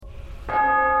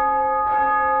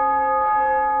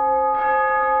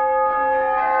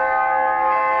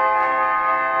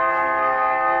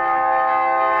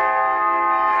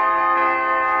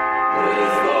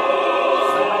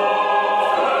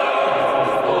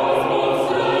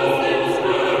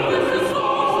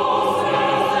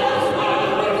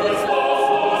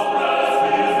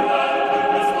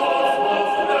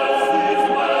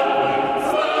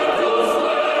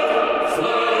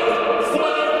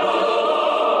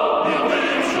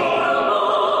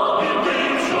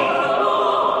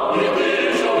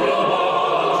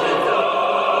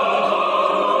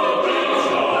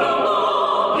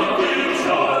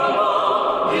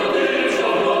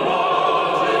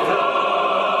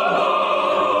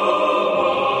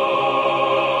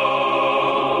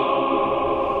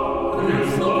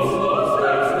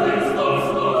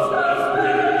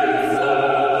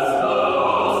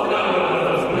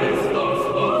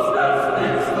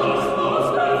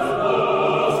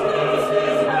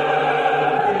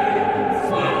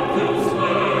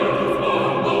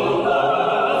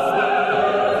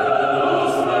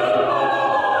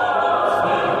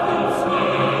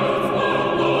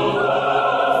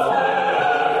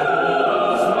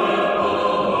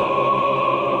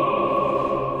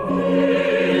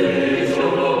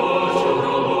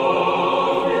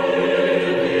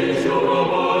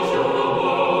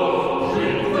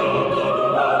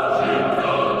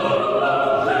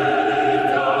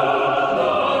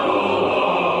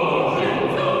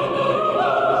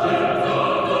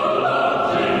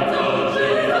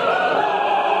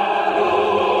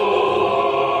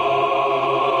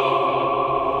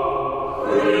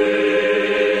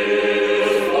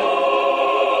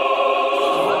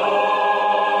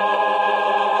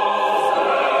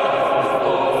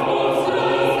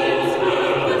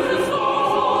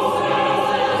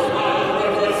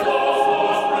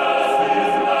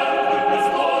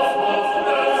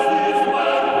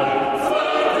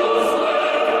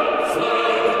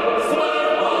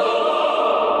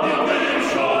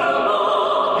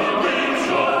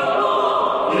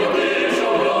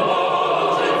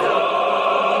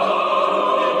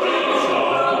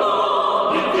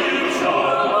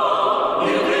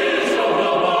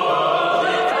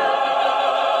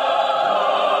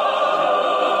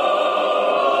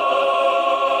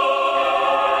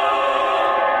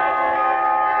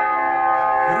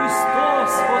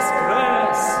Христос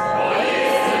воскрес!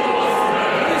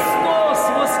 Христос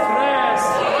воскрес!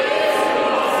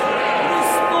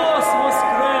 Христос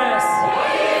воскрес!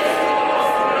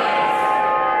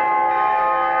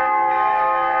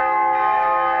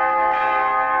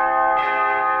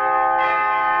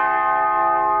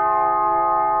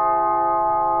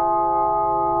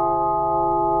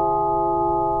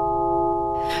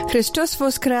 Christos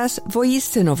voskres,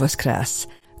 voistino voskres.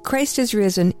 Christ is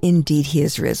risen, indeed he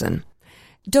is risen.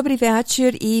 Dobry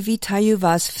wieczór I witaję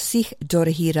was всіх,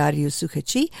 дорогі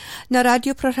радіослухачі, на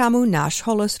радіопрограму «Наш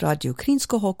голос» Радіо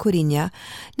Українського коріння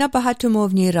на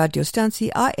багатомовній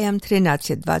радіостанції AM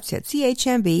 1320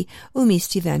 CHMB у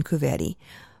місті Ванкувері.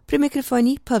 При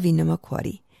мікрофоні Pavlina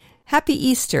Makori. Happy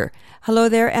Easter. Hello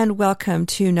there and welcome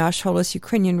to Nash Holos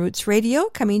Ukrainian Roots Radio,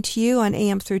 coming to you on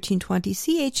AM 1320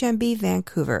 CHMB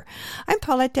Vancouver. I'm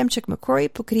Paulette Demchik-Makori,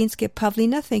 Pukrinske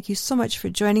Pavlina. Thank you so much for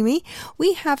joining me.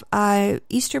 We have an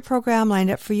Easter program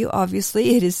lined up for you,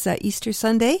 obviously. It is Easter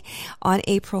Sunday on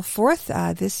April 4th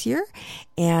this year,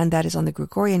 and that is on the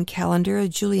Gregorian calendar. The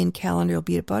Julian calendar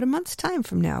will be about a month's time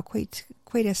from now, quite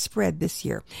a spread this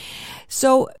year.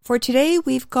 So for today,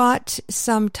 we've got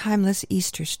some timeless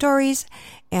Easter stories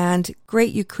and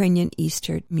great Ukrainian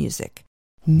Easter music.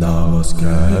 На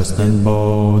воскресен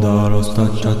Бог, да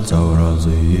розтачаться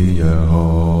врази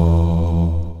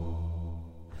Його.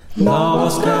 На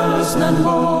воскресен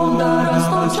Бог, да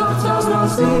розтачаться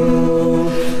врази,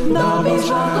 да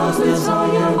біжать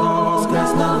злізає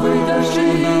воскресна видержи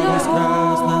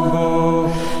Його.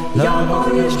 Яко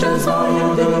іщезає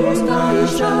диска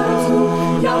іщезу,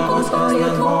 яко згає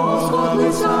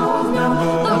восходниця огня,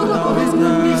 так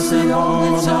доповізним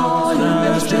синовниця і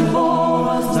вещин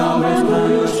Бога,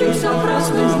 знаменуючися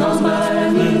красний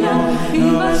знамення, і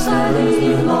веселий, і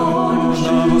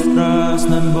гнощий. На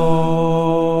воскреснем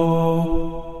Бог.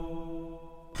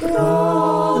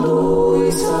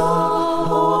 Радуйся,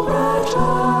 о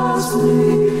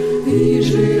пречесний, і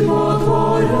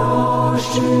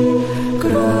животворящий,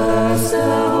 Кресе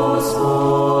Господній,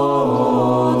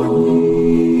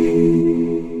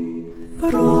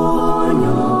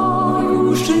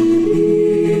 броняючи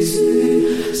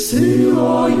біси,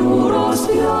 силою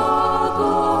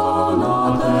розп'ята на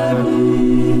темі.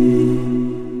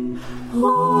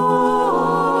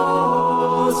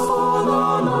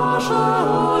 Господа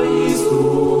нашого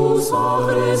Ісуса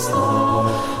Христа,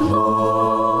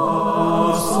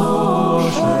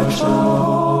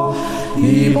 сошедшего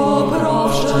и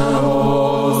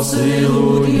поправшего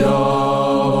силу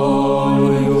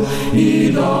дьяволю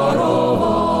и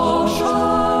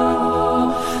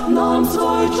даровавшего нам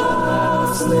свой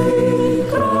честный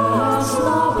крест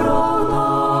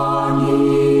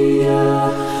оправдание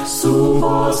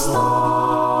супостата.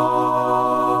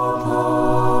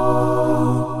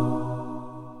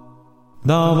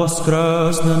 Да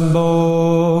воскреснет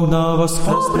Бог, да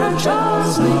воскреснет Бог,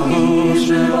 и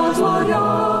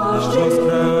животворящий,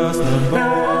 воскреснет Бог,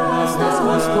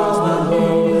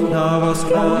 да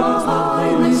воскреснет Бог,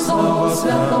 Сон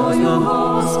Святою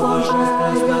Госпоже,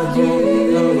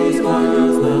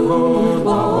 воскреснет Бог,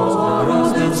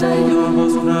 Богородицею,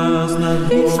 воскреснет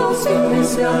и со всеми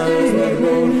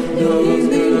святыми, и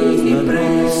ныне и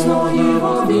присно, и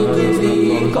во веки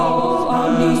веков.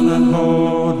 Аминь.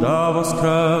 Да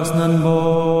воскреснет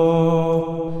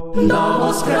Бог, да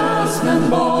воскреснет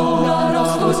Бог, да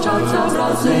розточаться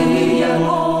врази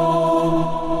Його.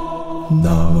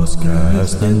 Да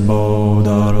воскреснет Бог,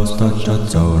 да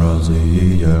розточаться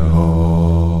врази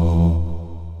Його.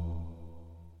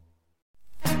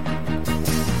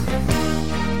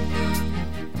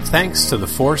 Thanks to the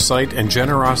foresight and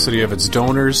generosity of its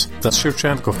donors, the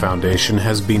Shevchenko Foundation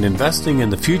has been investing in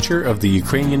the future of the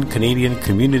Ukrainian-Canadian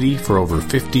community for over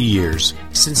 50 years.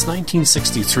 Since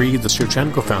 1963, the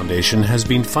Shevchenko Foundation has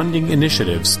been funding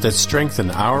initiatives that strengthen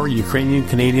our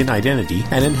Ukrainian-Canadian identity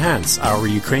and enhance our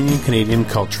Ukrainian-Canadian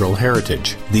cultural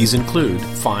heritage. These include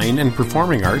fine and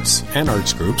performing arts and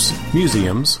arts groups,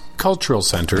 museums, cultural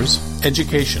centers,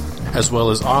 education, as well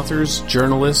as authors,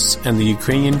 journalists, and the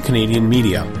Ukrainian-Canadian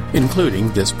media, including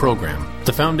this program.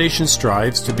 The foundation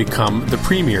strives to become the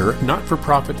premier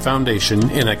not-for-profit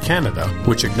foundation in Canada,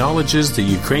 which acknowledges the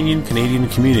Ukrainian-Canadian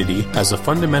community as a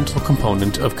fundamental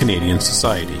component of Canadian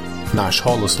society. Nash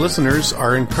Holos listeners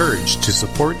are encouraged to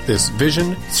support this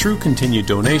vision through continued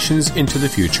donations into the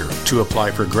future. To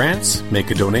apply for grants, make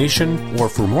a donation, or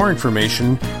for more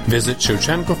information, visit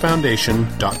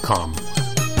ShevchenkoFoundation.com.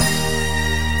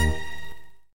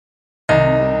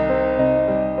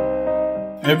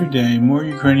 Every day, more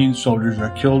Ukrainian soldiers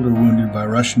are killed or wounded by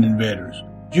Russian invaders.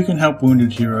 You can help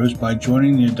Wounded Heroes by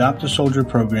joining the Adopt a Soldier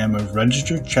program of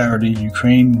registered charity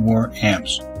Ukraine War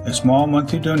AMPS. A small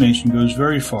monthly donation goes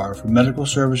very far for medical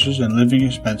services and living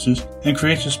expenses and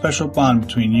creates a special bond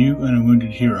between you and a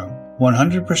wounded hero.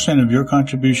 100% of your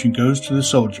contribution goes to the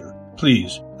soldier.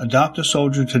 Please, adopt a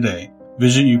soldier today.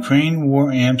 Visit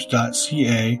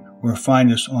ukrainewaramps.ca or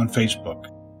find us on Facebook.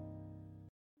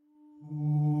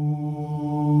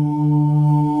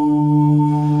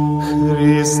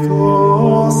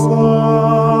 Christos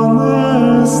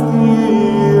anesti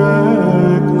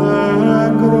ec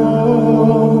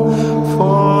necrom,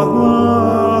 fanaton,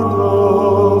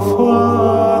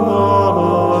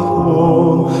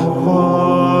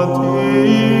 patis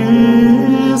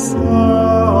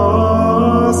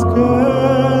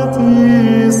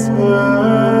ascetis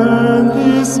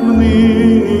endis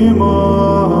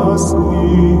mnemasi,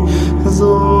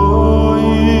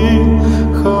 Zoe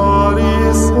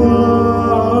charis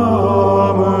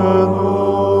amenos.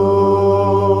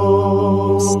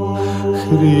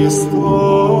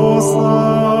 Christos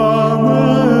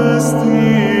anesti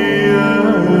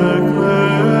ec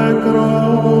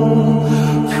necrom,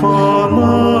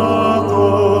 fanaton, patis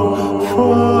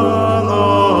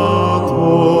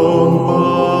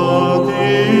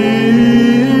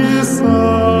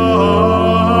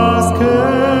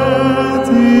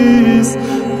ascetis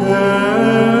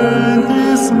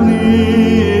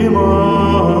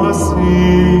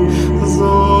endis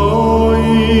mnemasi,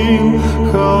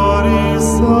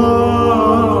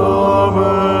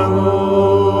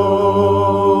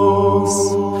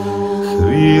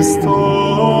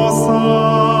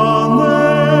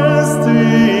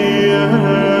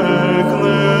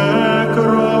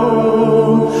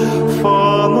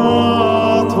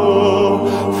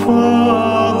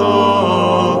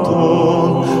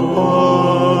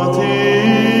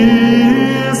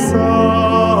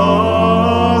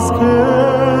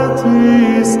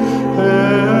 Zoe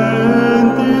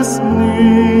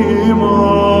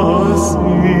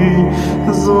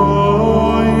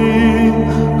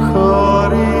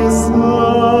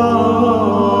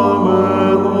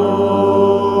charis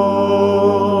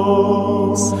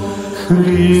amenos.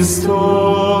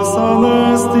 Christos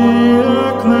anesti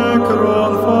ec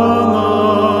necrom,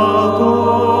 fanaton,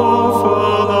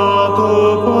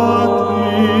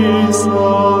 patis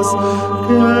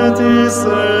ascetis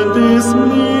endis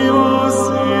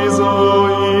mnemasi,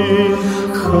 Zoe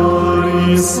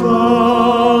charis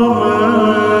amenos.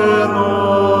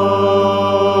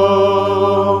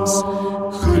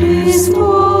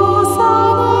 Christos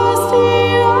anesti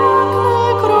ec necron, fanaton, patis ascetis endis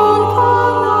mnemasi, Zoe charis amenos. Christos anesti ec necron,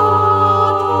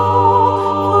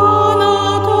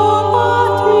 fanaton,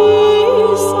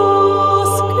 patis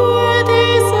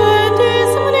ascetis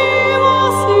endis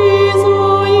mnemasi,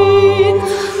 Zoe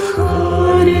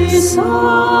charis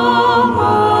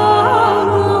amenos.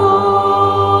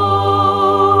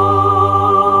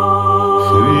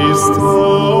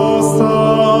 Christos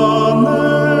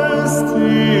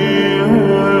anesti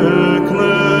ec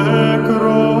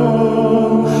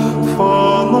necrom,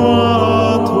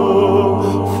 fanaton,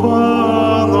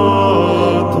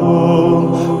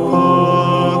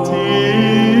 patis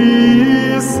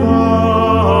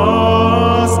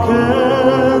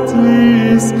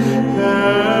ascetis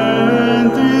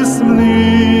endis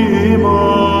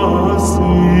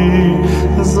mnemasi,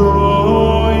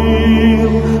 Zoe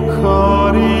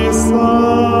charis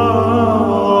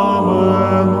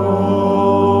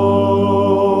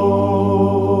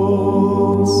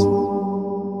amenos.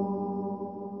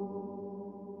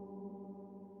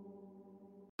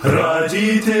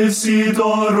 Радійте всі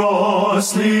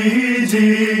дорослі і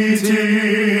діти,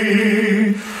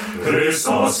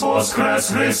 Христос воскрес,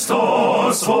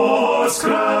 Христос воскрес.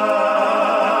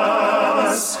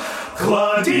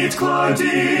 Кладіть,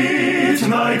 кладіть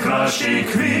найкращі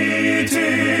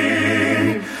квіти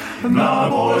на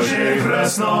Божий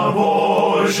хрест, на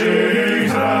Божий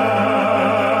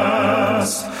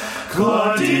хрест.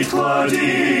 Кладіть,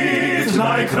 кладіть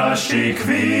найкращі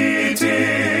квіти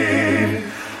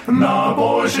на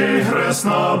Божий хрест,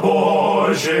 на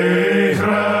Божий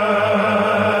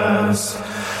хрест.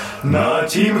 На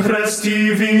тім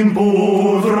хресті він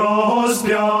був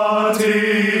розп'ятий,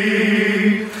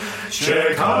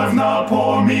 чекав на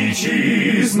поміч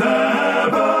із небес.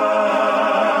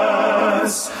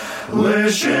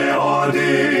 Лише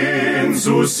один з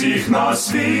усіх на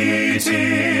світі,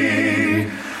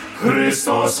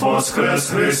 Христос воскрес,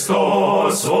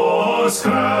 Христос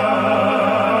воскрес.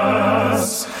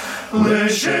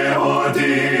 Лише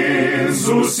один з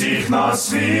усіх на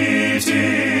світі,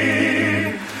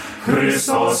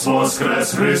 Христос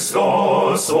воскрес,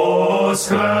 Христос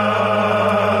воскрес.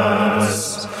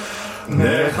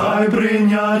 Нехай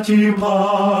прийняті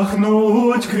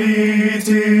пахнуть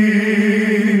квіти,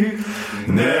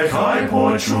 нехай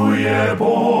почує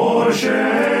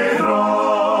Божий рай,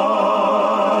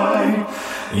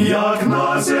 як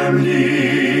на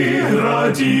землі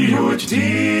радіють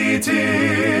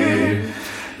діти,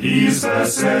 і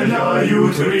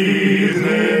звеселяють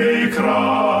рідний край,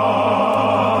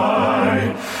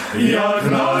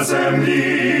 як на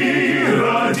землі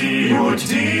радіють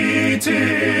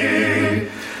діти,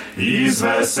 і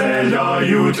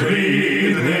звеселяють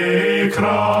рідний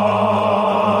край.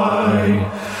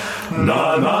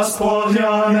 На нас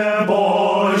погляне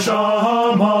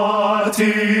Божа Мати,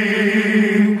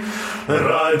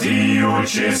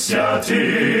 радіючи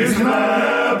святих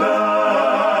небес.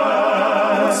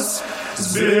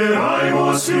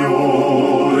 Збираймось,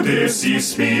 люди, всі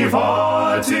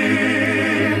співати.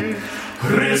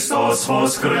 Христос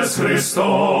воскрес,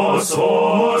 Христос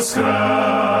воскрес.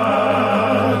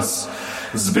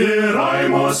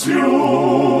 Збираймось,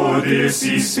 люди,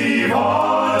 всі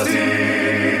співати.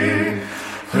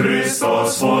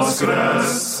 Христос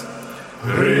воскрес,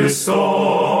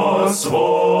 Христос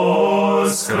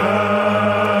воскрес.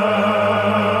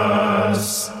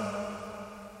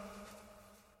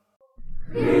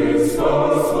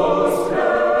 Христос воскрес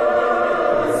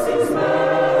із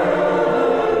мертвих,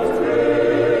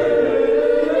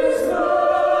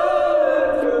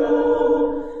 смертю.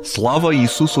 Слава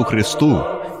Ісусу Христу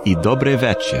і добрий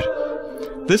вечір.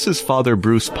 This is Father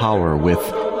Bruce Power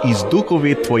with Із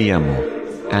Духові Твоєму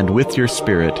and with your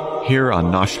spirit here on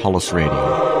Nash Holos Radio.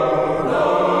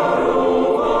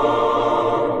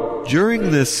 During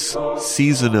this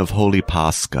season of Holy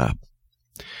Pascha,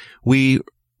 we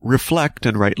reflect,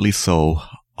 and rightly so,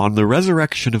 on the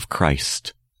resurrection of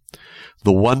Christ,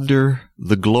 the wonder,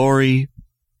 the glory,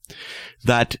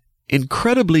 that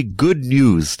incredibly good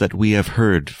news that we have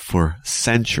heard for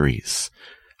centuries,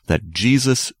 that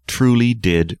Jesus truly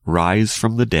did rise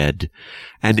from the dead,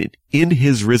 and in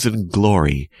his risen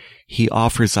glory, he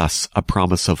offers us a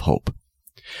promise of hope.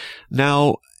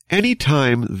 Now,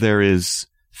 anytime there is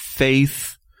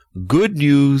faith, good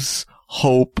news,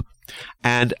 hope,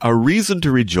 and a reason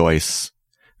to rejoice,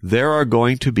 there are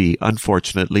going to be,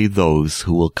 unfortunately, those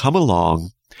who will come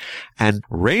along and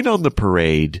rain on the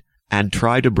parade and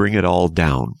try to bring it all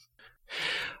down.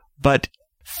 But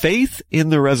faith in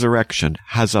the resurrection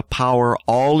has a power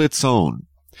all its own.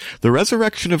 The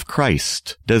resurrection of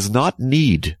Christ does not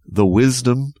need the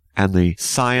wisdom and the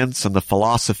science and the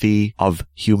philosophy of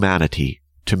humanity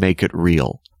to make it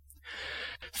real.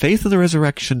 Faith in the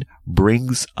resurrection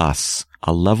brings us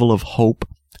a level of hope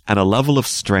and a level of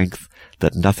strength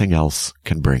that nothing else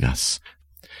can bring us.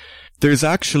 There's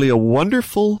actually a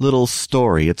wonderful little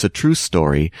story, it's a true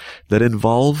story, that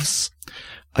involves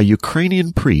a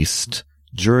Ukrainian priest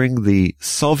during the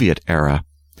Soviet era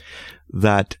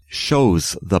that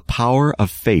shows the power of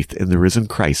faith in the risen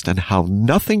Christ and how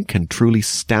nothing can truly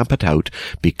stamp it out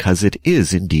because it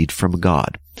is indeed from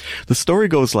God. The story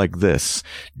goes like this.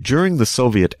 During the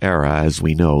Soviet era, as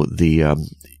we know, the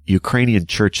Ukrainian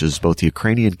churches, both the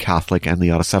Ukrainian Catholic and the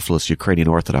autocephalous Ukrainian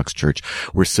Orthodox Church,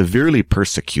 were severely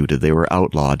persecuted. They were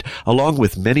outlawed, along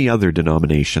with many other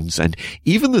denominations, and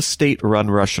even the state-run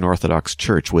Russian Orthodox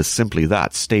Church was simply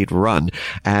that, state-run,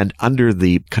 and under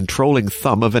the controlling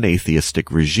thumb of an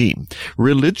atheistic regime.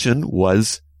 Religion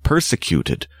was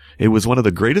persecuted. It was one of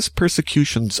the greatest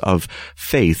persecutions of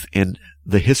faith in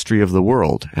the history of the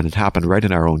world, and it happened right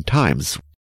in our own times.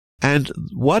 And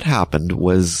what happened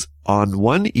was, on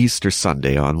one Easter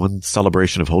Sunday, on one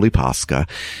celebration of Holy Pascha,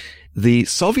 the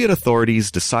Soviet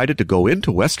authorities decided to go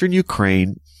into Western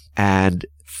Ukraine and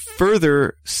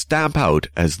further stamp out,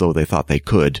 as though they thought they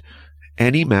could,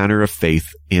 any manner of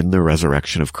faith in the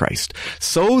resurrection of Christ.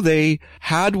 So they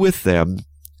had with them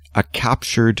a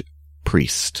captured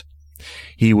priest.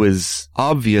 He was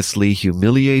obviously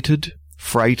humiliated,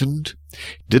 frightened,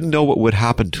 didn't know what would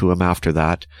happen to him after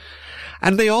that.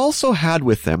 And they also had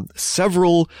with them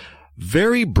several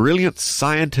very brilliant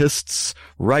scientists,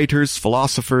 writers,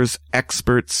 philosophers,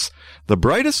 experts, the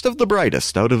brightest of the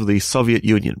brightest out of the Soviet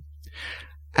Union.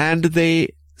 And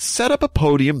they set up a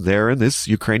podium there in this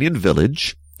Ukrainian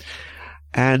village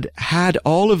and had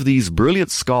all of these brilliant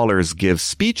scholars give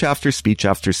speech after speech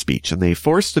after speech, and they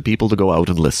forced the people to go out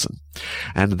and listen.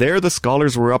 And there the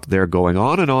scholars were up there going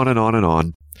on and on and on and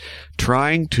on,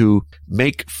 trying to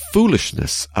make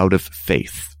foolishness out of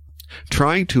faith,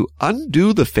 trying to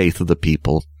undo the faith of the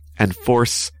people and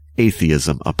force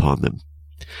atheism upon them.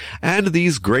 And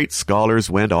these great scholars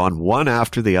went on, one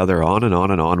after the other, on and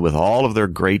on and on, with all of their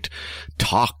great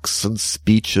talks and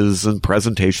speeches and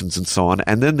presentations and so on.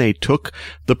 And then they took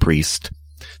the priest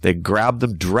They grabbed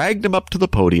them, dragged them up to the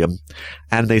podium,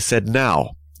 and they said,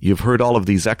 now, you've heard all of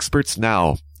these experts,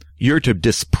 now you're to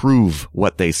disprove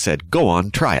what they said. Go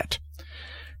on, try it.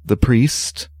 The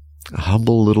priest, a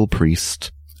humble little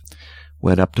priest,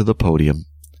 went up to the podium,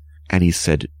 and he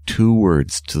said 2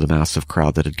 words to the massive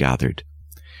crowd that had gathered.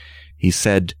 He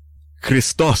said,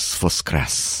 Christos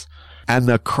voskres. And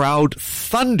the crowd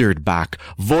thundered back,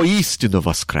 Voistino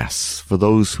voskres. For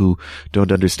those who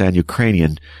don't understand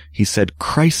Ukrainian, he said,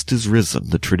 Christ is risen,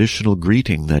 the traditional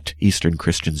greeting that Eastern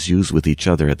Christians use with each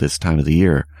other at this time of the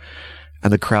year.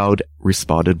 And the crowd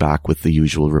responded back with the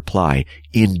usual reply,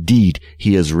 indeed,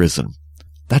 he is risen.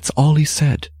 That's all he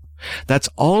said. That's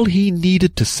all he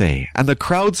needed to say. And the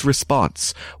crowd's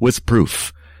response was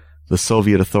proof. The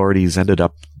Soviet authorities ended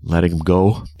up letting him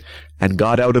go and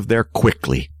got out of there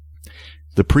quickly.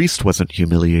 The priest wasn't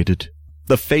humiliated.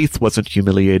 The faith wasn't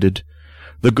humiliated.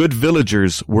 The good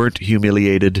villagers weren't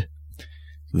humiliated.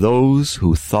 Those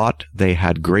who thought they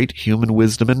had great human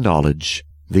wisdom and knowledge,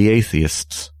 the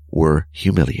atheists, were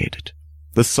humiliated.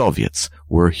 The Soviets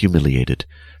were humiliated.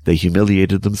 They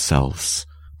humiliated themselves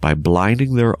by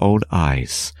blinding their own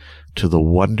eyes to the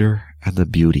wonder and the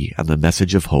beauty and the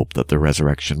message of hope that the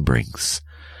resurrection brings.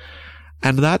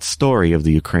 And that story of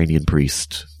the Ukrainian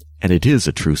priest, and it is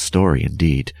a true story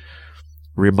indeed,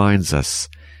 reminds us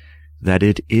that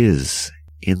it is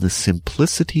in the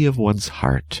simplicity of one's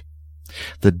heart,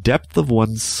 the depth of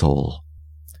one's soul,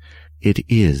 it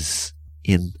is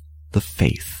in the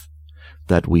faith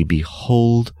that we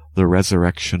behold the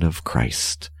resurrection of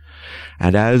Christ.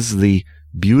 And as the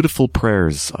beautiful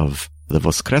prayers of the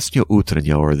Voskresnyo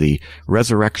Utrення, or the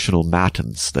resurrectional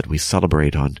matins that we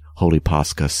celebrate on Holy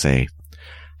Pascha, say,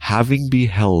 having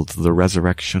beheld the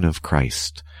resurrection of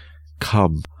Christ,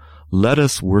 come, let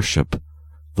us worship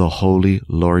the Holy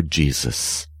Lord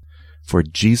Jesus. For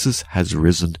Jesus has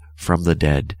risen from the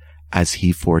dead, as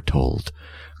he foretold,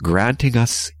 granting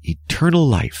us eternal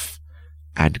life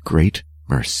and great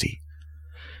mercy.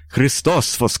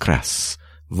 Christos voskres,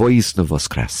 voistino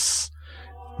voskres.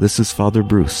 This is Father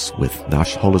Bruce with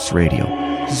Nash Holos Radio.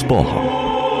 Z Bohom.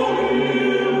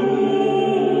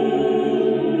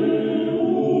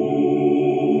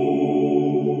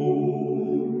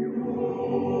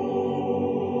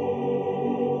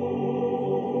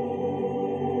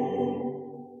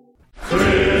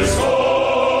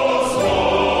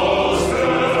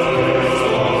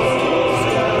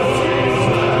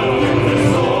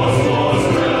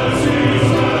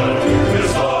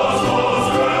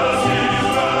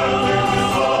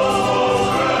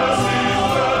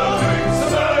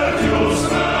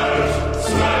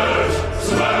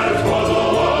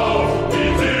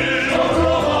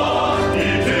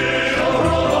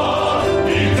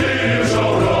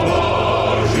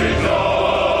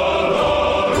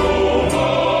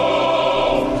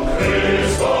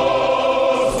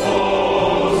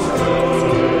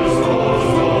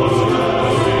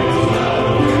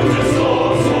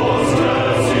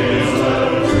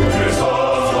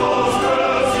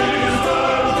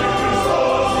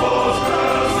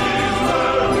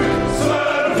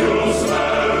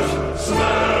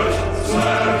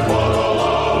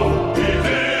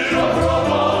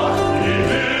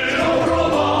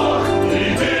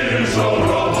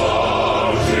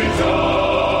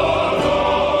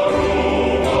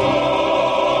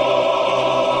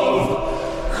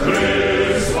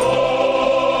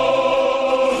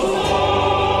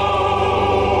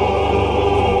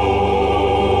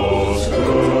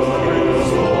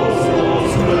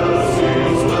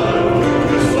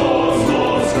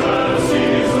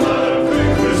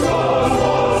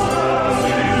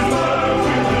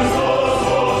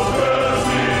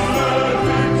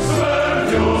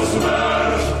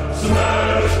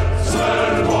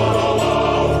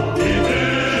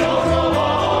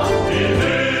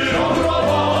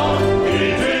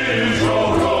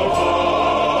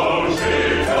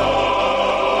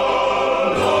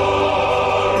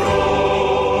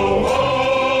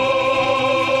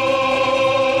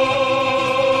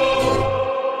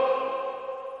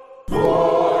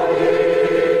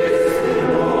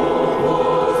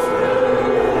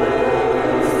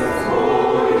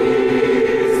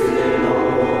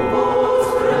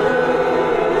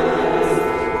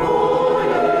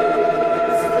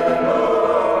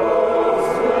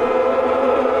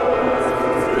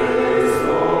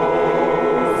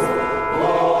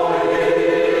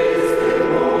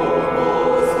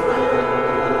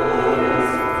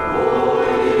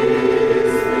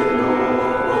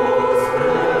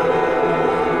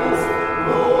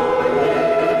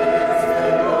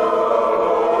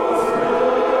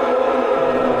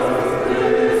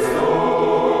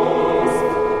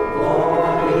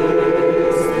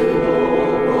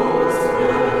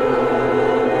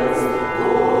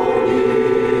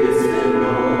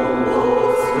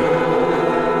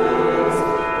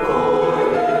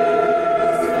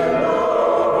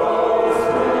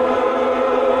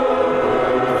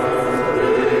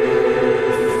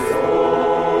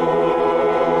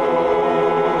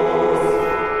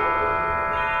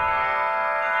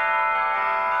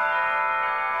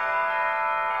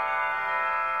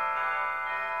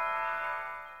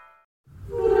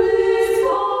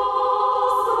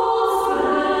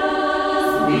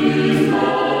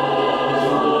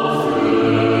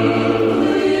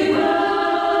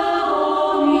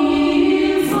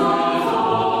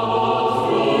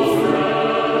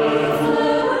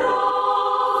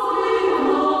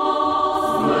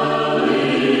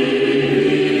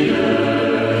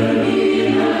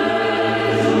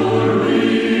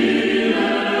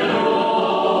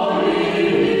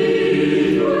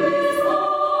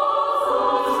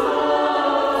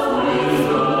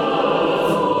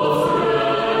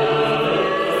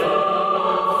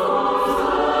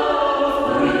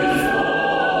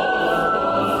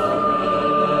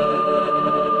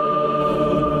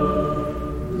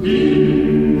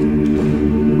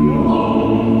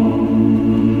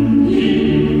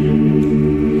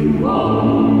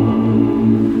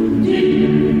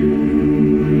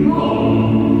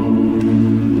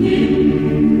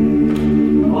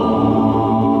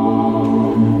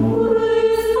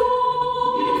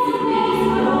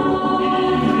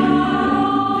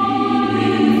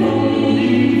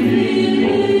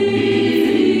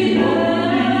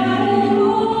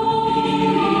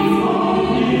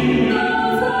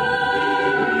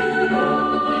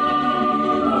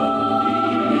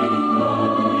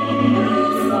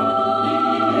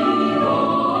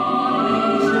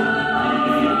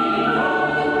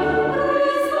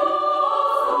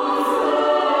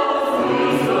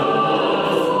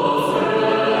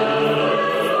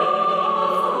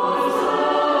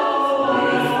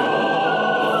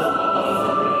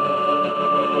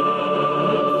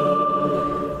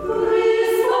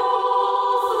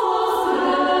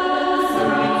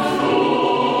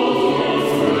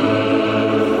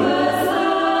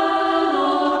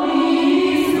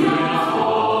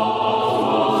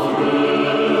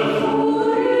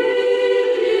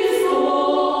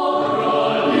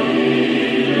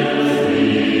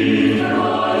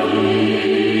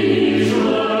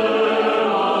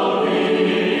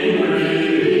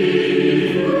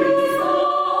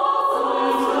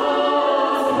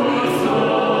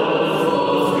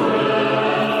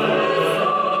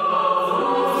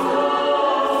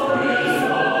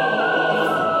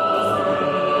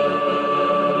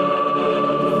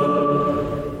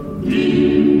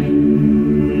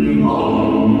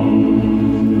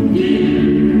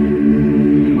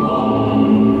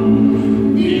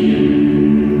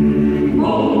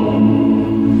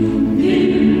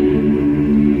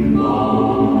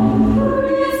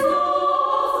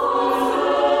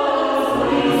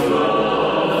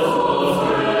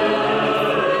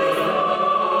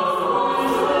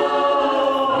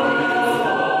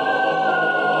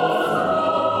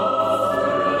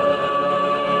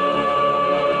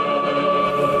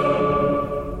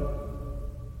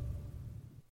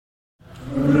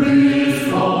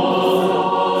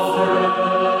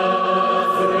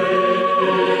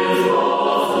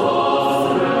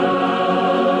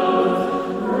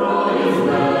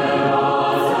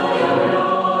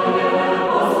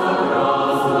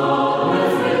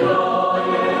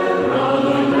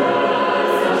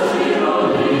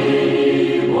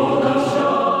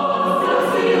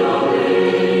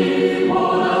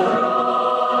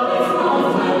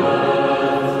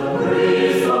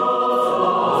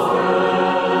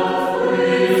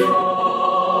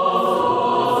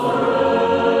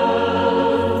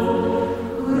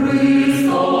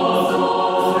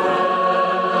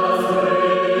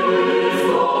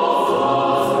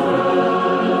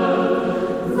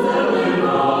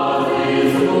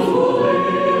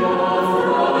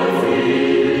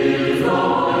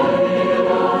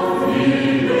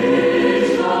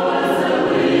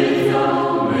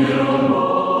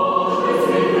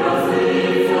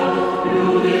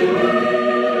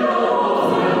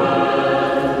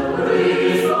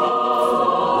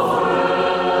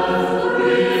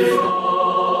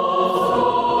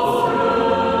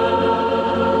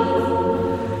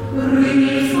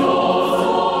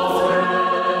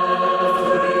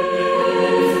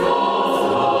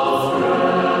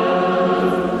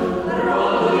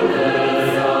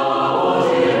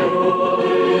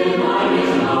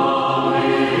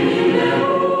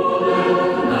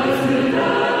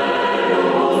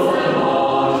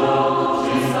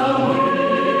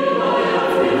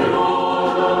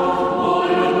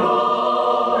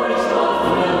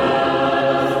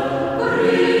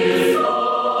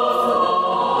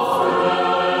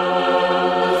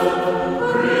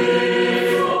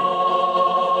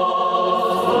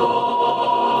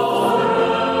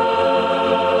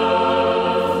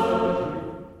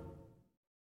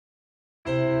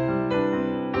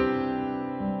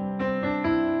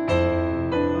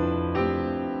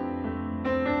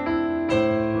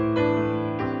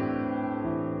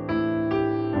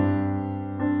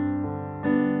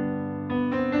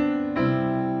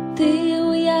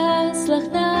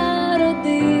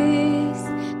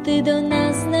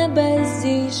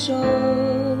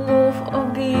 прийшов,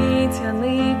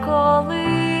 обіцяний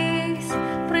колись,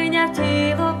 прийняв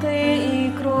тіло ти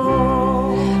і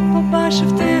кров.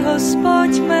 Побачив ти,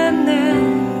 Господь, мене,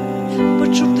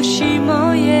 почув душі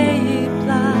моєї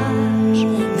плач.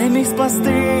 Не міг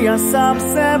спасти я сам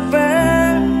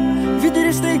себе від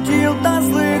різних кіл та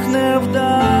злих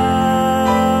невдач.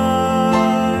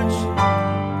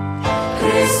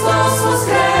 Христос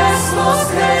воскрес,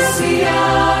 воскрес і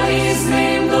я, і з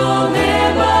ним до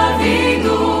неба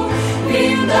війду.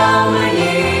 Він дав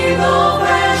мені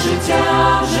нове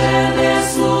життя, вже не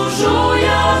служу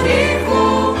я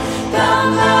гріху.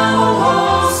 Там на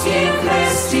Голгофськім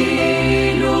хресті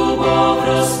любов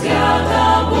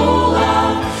розп'ята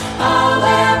була,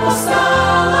 але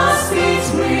постала з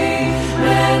пітьми,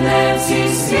 мене в цій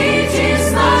світі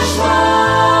знайшла.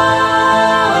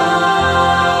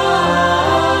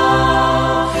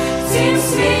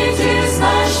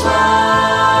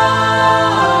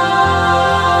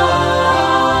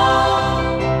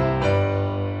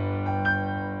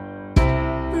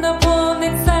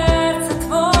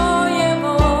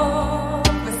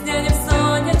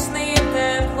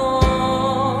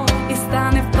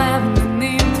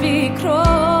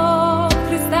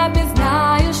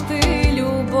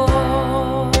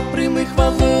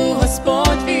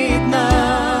 Господь від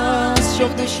нас, що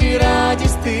в душі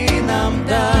радість ти нам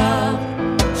дав,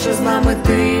 що з нами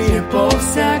ти є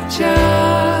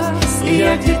повсякчас, і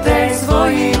як дітей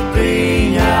своїх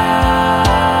прийняв.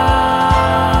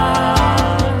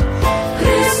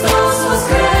 Христос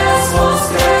воскрес,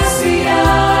 воскрес і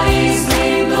я, і з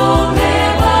ним до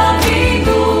неба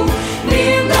війду.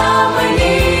 Він дав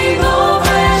мені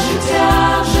нове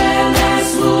життя, вже не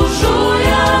служу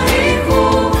я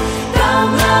гріху.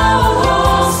 Там на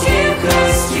Голгофськім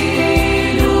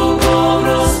хресті любов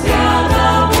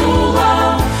розп'ята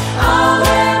була,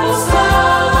 але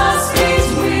постала з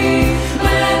пітьми,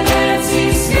 мене в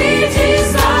цій світі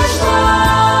знайшла.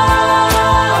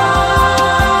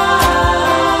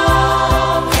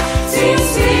 В цім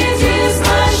світі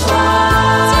знайшла.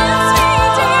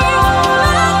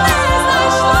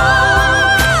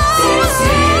 В цім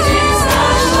світі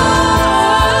знайшла.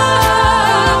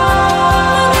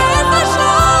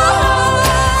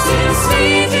 В цім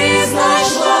світі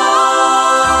знайшла.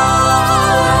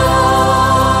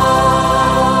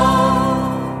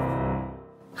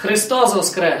 Христос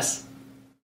воскрес!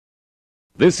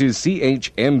 This is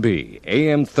CHMB,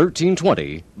 AM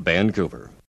 1320, Vancouver.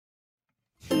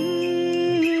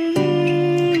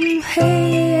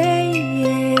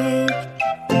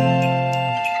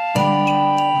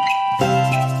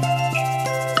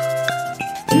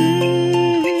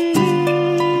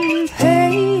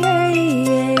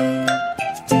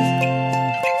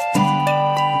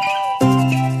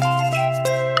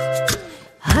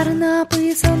 Гарна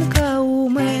писанка у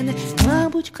мене,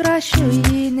 мабуть,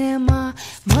 кращої нема.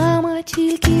 Мама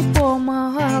тільки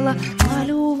помагала,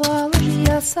 малювала ж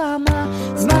я сама.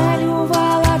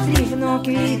 Змалювала дрібно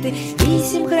квіти,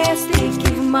 8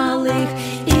 хрестиків малих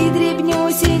і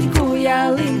дрібнюсіньку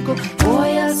ялинку,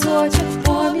 поясочок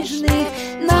поміж них.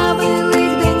 На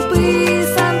Великдень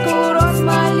писанку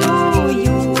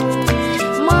розмалюю,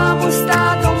 маму з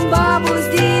татом, бабу з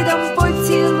дідом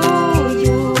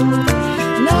поцілую.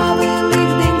 На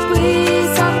Великдень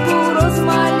писанку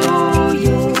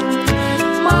розмалюю,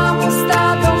 маму з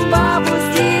татом, бабу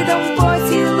з дідом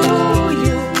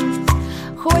поцілую.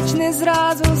 Хоч не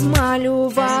зразу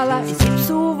змалювала,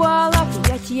 зіпсувала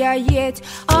 5 яєць,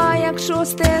 а як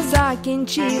 6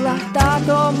 закінчила,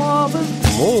 тато мовив: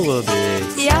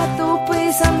 Молодець! я ту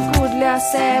писанку для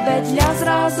себе, для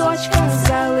зразочка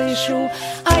залишу,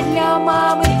 а для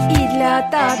мами і для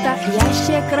тата я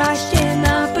ще краще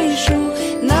напишу.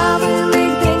 На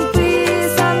Великдень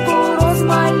писанку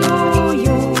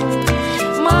розмалюю,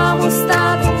 маму з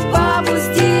татом, бабу з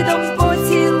дідом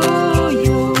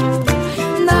поцілую.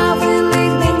 На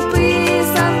Великдень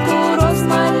писанку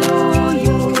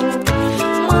розмалюю,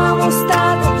 маму з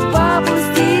татом, бабу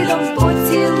з дідом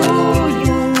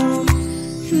поцілую.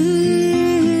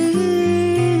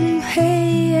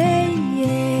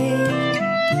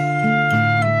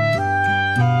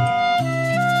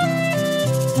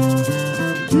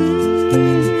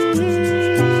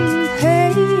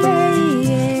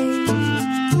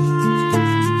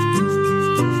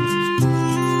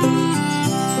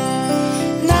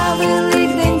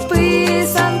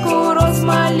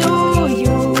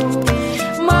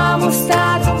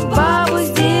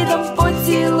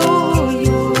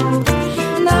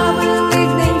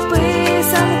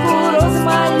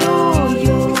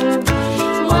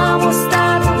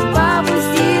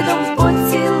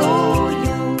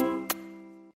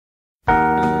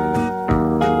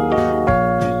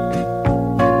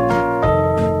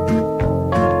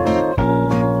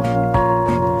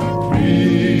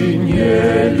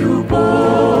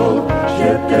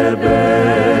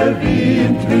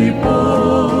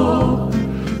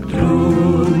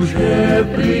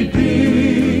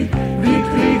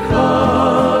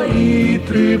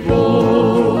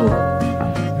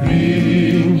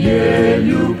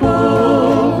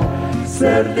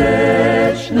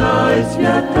 безпечна й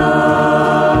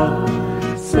свята,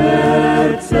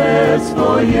 серце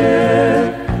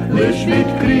своє лиш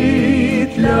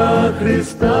відкрить для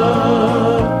Христа,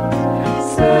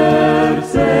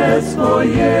 серце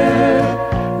своє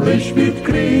лиш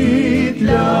відкрить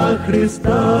для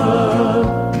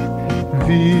Христа.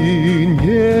 Він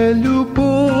є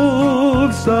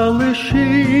любов,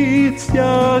 залишить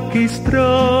всякий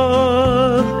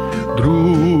страх.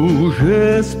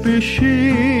 Друже,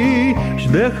 спіши,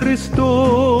 жде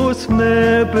Христос в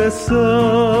небесах.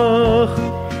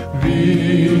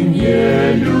 Він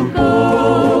є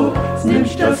любов, з ним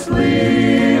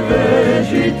щасливе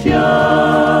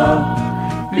життя,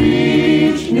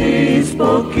 вічний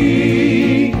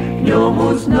спокій в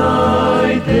ньому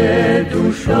знайде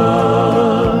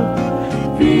душа,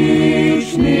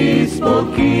 вічний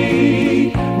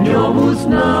спокій в ньому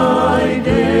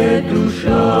знайде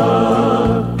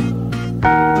душа.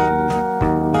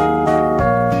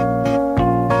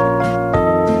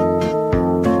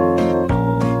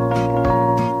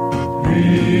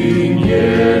 Він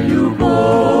є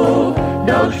любов,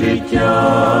 дав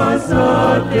життя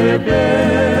за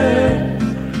тебе.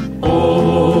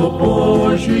 О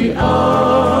Божий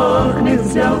агнець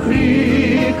взяв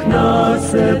гріх на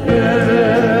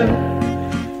себе.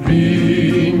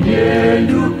 Він є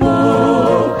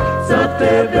любов, за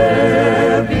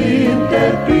тебе він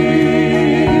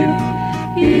терпів,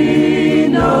 і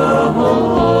на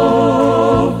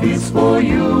Голгофі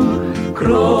свою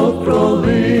кров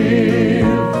пролив,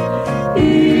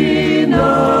 і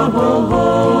на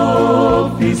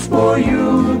Голгофі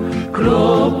свою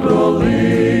кров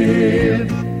пролив.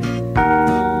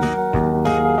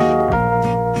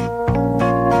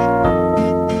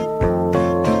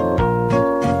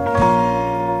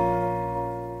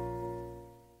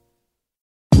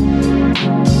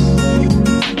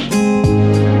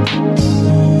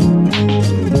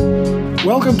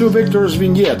 Welcome to Victor's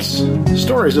Vignettes,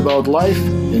 stories about life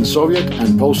in Soviet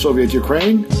and post-Soviet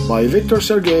Ukraine by Viktor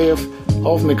Sergeyev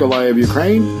of Mykolaiv,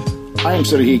 Ukraine. I am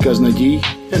Serhiy Kaznady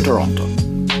in Toronto.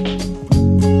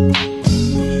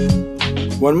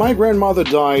 When my grandmother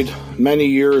died many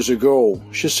years ago,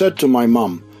 she said to my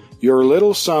mom, "Your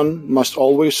little son must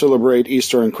always celebrate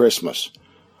Easter and Christmas.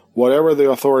 Whatever the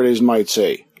authorities might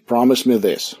say, promise me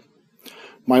this."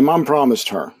 My mom promised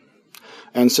her.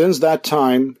 And since that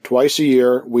time, twice a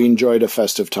year, we enjoyed a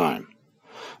festive time.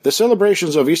 The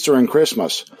celebrations of Easter and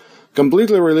Christmas,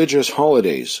 completely religious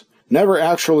holidays, never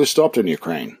actually stopped in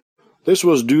Ukraine. This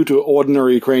was due to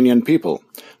ordinary Ukrainian people.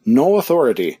 No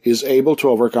authority is able to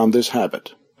overcome this habit.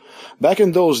 Back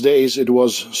in those days, it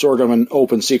was sort of an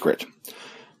open secret.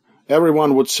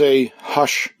 Everyone would say,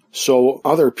 "Hush," so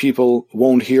other people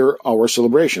won't hear our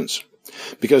celebrations,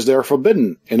 because they're forbidden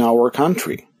in our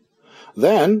country.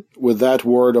 Then, with that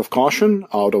word of caution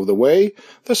out of the way,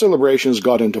 the celebrations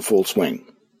got into full swing.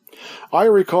 I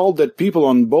recalled that people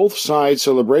on both sides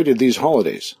celebrated these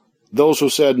holidays. Those who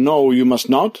said, "No, you must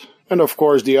not," and of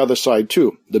course the other side too,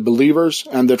 the believers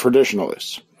and the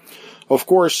traditionalists. Of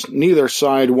course, neither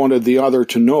side wanted the other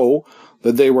to know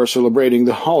that they were celebrating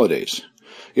the holidays,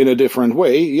 in a different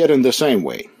way, yet in the same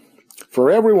way. For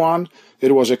everyone,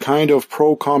 it was a kind of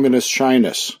pro-communist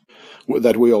shyness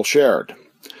that we all shared.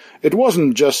 It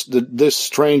wasn't just that this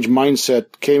strange mindset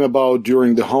came about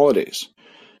during the holidays.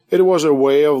 It was a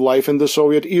way of life in the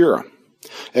Soviet era.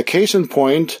 A case in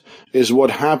point is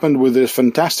what happened with the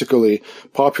fantastically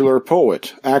popular poet,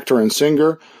 actor and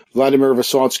singer Vladimir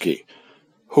Vysotsky,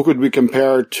 who could be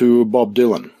compared to Bob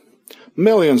Dylan.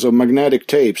 Millions of magnetic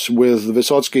tapes with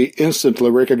Vysotsky's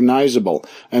instantly recognizable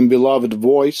and beloved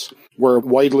voice were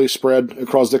widely spread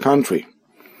across the country.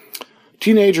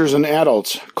 Teenagers and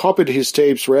adults copied his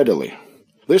tapes readily.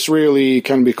 This really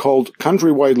can be called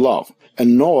countrywide love,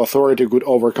 and no authority could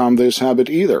overcome this habit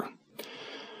either.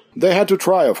 They had to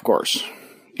try, of course,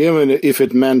 even if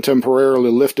it meant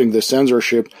temporarily lifting the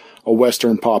censorship of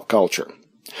Western pop culture.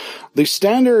 The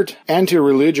standard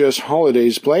anti-religious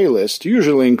holidays playlist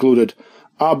usually included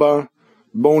ABBA,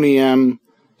 Boney M,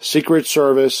 Secret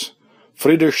Service,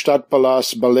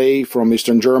 Friedrichstadtpalast Ballet from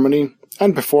Eastern Germany,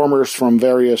 and performers from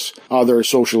various other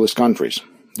socialist countries.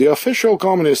 The official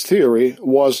communist theory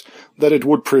was that it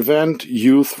would prevent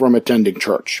youth from attending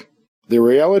church. The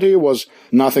reality was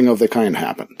nothing of the kind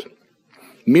happened.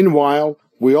 Meanwhile,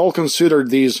 we all considered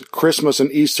these Christmas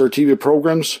and Easter TV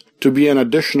programs to be an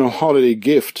additional holiday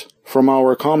gift from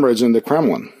our comrades in the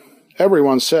Kremlin.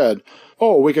 Everyone said,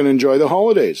 "Oh, we can enjoy the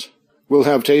holidays.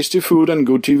 We'll have tasty food and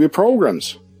good TV programs.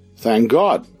 Thank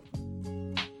God."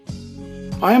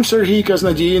 I am Serhiy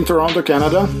Kaznady in Toronto,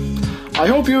 Canada. I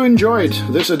hope you enjoyed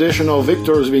this edition of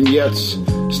Victor's Vignettes,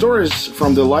 stories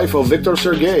from the life of Viktor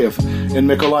Sergeyev in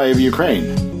Mykolaiv,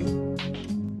 Ukraine.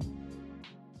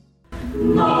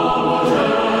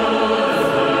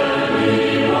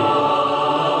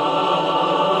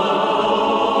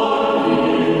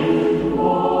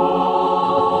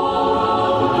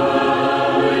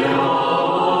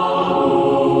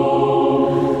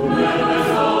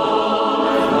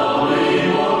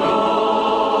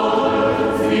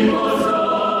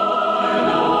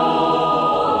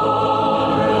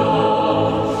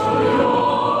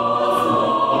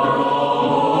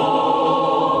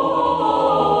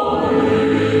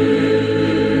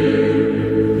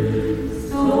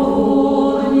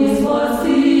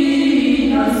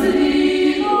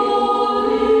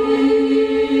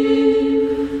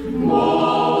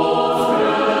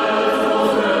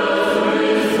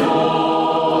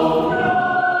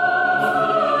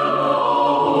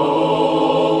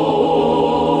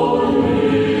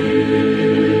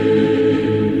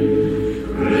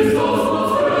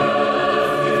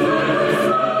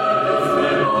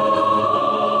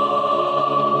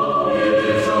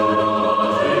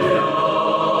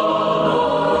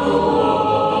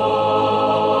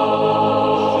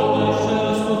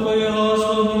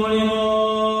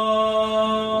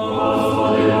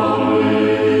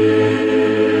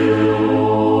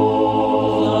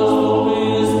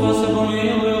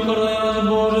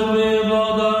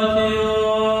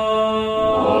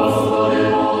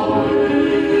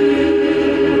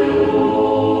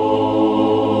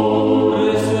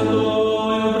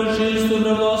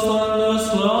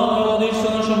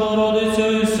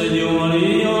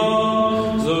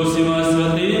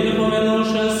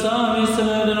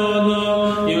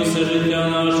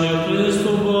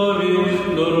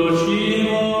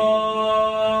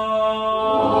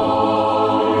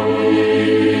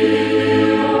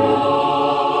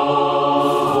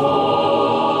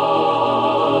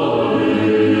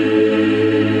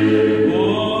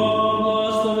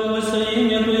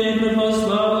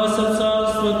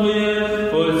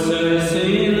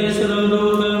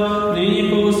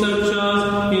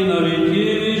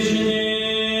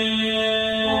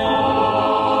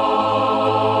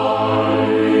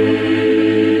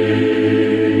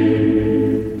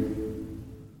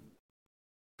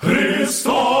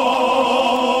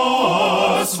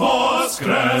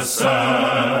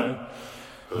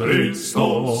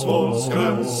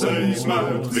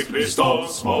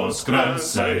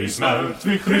 Воскресе із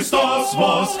мертвих, Христос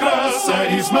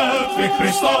воскресе із мертвих,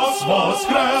 Христос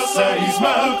воскресе із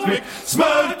мертвих,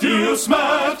 смертю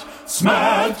смерть,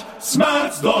 смерть,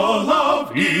 смерть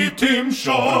здолав, і тим,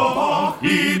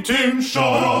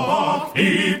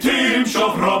 що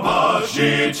в гробах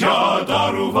життя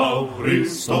дарував.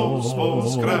 Христос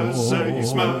воскресе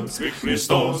із мертвих,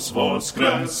 Христос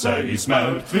воскресе із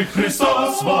мертвих,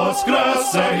 Христос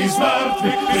воскресе із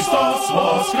мертвих, Христос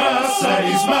воскресе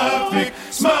із мертвих,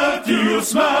 смертю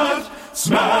смерть,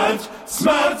 смерть,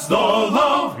 смерть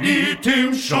здолав, і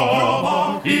тим, що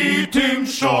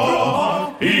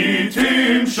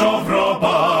в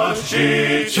гробах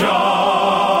життя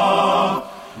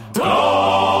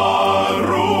дарував.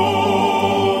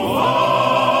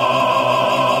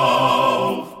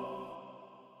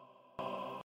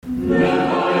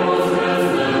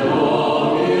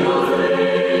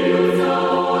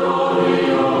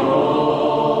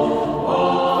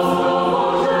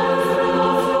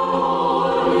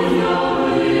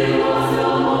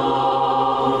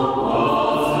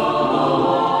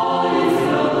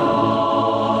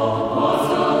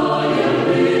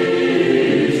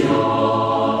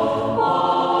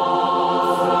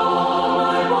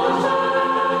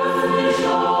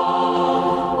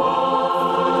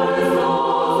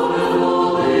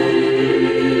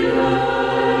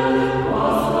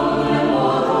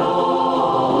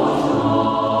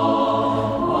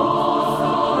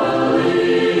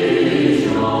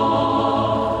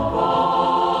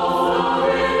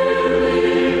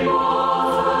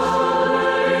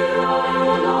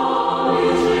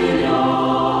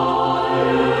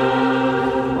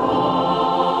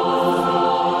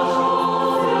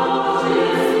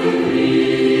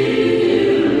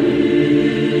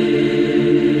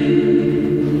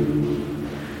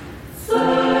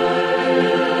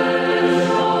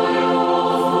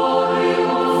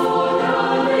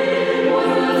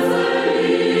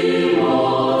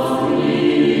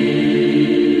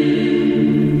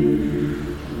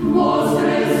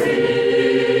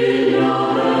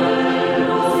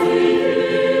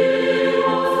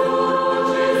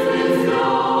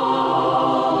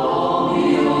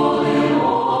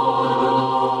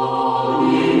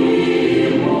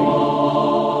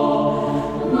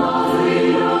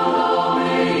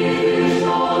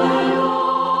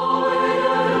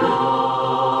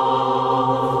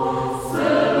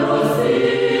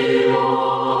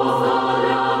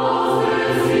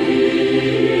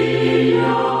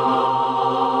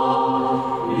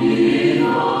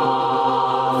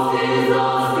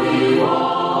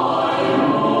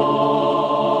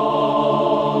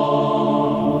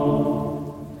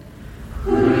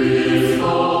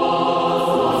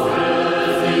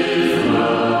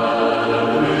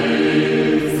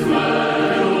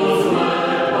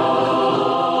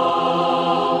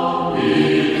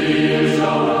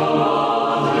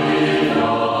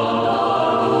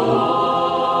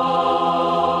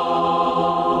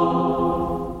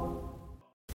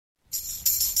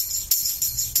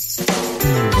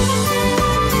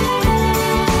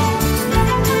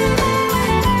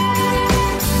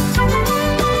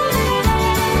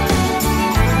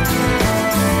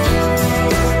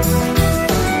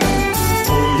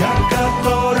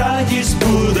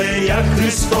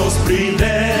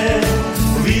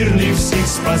 всіх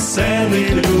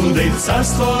спасених людей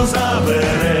царство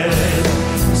забере.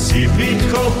 Всі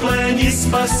підхоплені,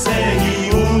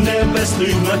 спасені у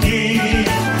небесний блакит,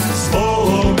 з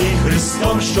Богом і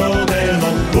Христом щоденно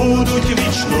будуть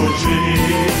вічно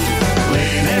жити.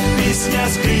 Плине пісня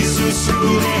скрізь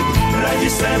усюди,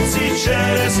 радість серці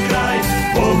через край,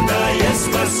 Бог дає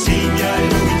спасіння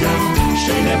людям,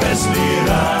 ще й небесний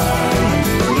рай.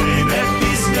 Плине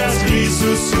пісня скрізь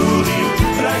усюди,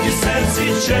 радість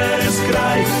серці через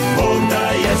край, Бог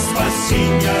дає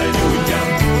спасіння людям,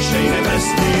 ще й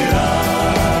небесний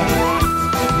рай.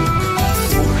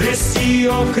 У Христі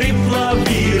окріпла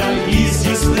віра і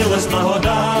здійснилась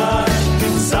благодать,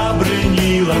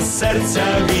 забриніла серця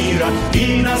віра і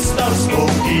настав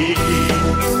спокій.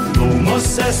 Нумо,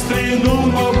 сестри,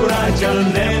 нумо, браття,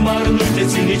 не марнуйте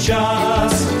цілий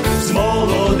час, з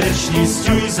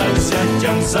молодечністю й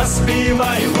завзяттям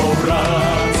заспіваймо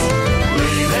враз.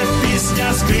 Плине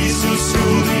пісня скрізь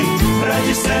усюди,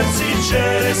 радість серці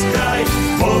через край,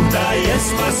 Бог дає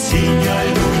спасіння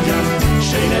людям,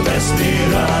 ще й небесний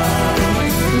рай.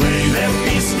 Плине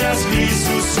пісня скрізь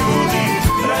усюди,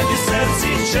 радість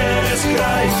серці через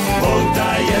край, Бог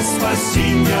дає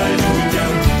спасіння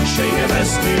людям, ще й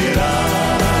небесний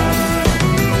рай.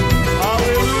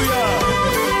 Алілуя!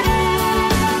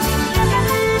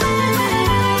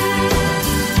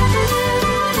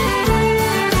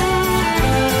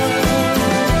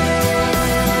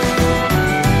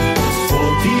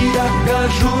 От і я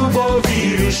кажу, бо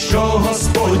вірю, що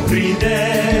Господь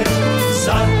прийде,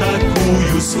 за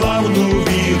такую славну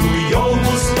віру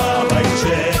йому слава й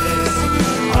честь.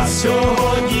 А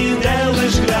сьогодні не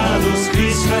лиш гляну,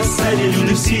 скрізь веселі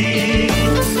люди всі,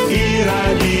 і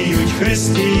радіють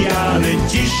християни,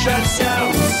 тішаться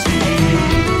усі.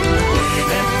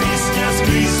 Плине пісня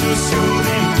скрізь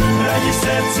усюди, радість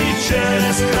серці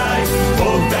через край,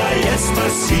 Бог дає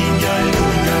спасіння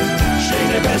людям, ще й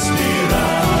небесний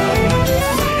рай.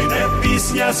 Плине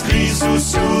пісня скрізь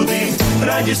усюди,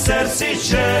 радість серці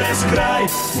через край,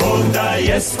 Бог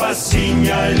дає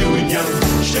спасіння людям,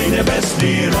 ще й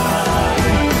небесний рай.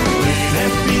 Плине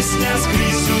пісня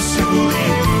скрізь усюди,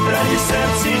 радість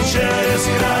серці через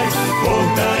край, Бог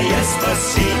дає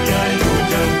спасіння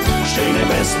людям, ще й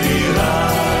небесний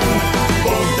рай.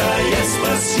 Бог дає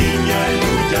спасіння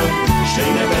людям, ще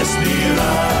й небесний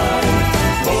рай.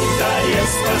 Бог дає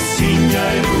спасіння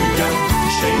людям,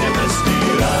 ще й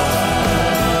небесний рай.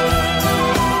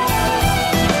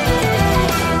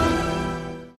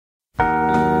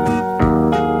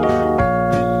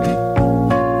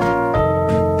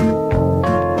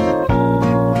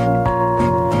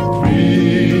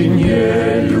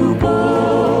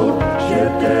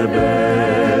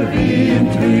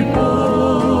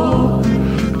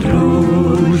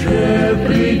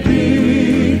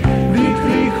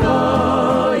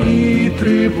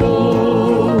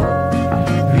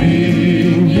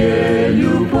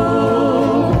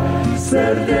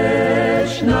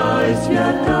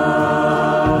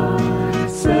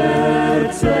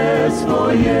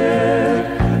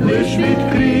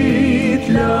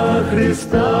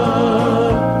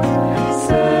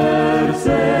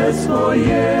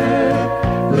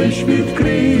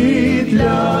 Відкрий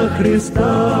для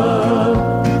Христа.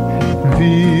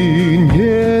 Він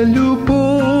є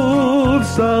любов,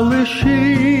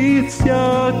 залишить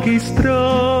всякий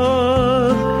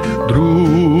страх.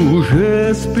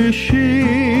 Друже, спіши,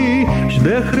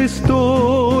 жде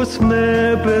Христос в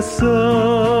небесах.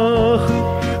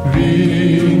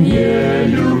 Він є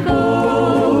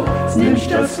любов, з ним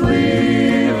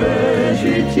щасливе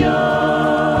життя.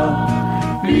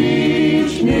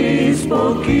 Вічний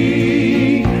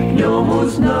спокій в ньому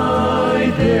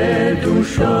знайде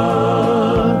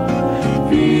душа.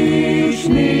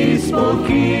 Вічний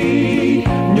спокій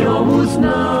в ньому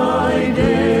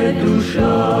знайде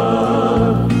душа.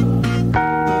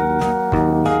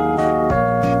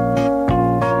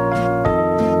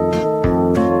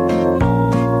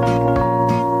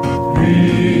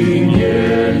 Він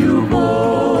є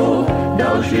любов,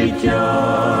 дав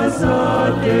життя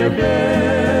за тебе.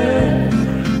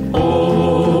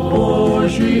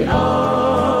 Божий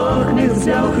агнець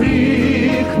взяв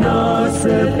гріх на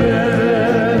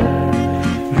себе.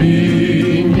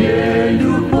 Він є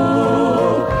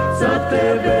любов, за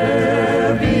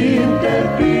тебе він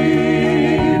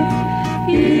терпів,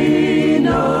 і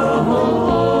на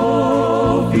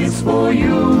Голгофі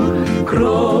свою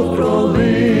кров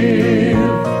пролив,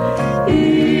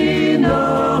 і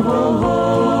на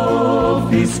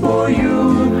Голгофі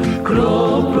свою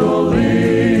кров пролив.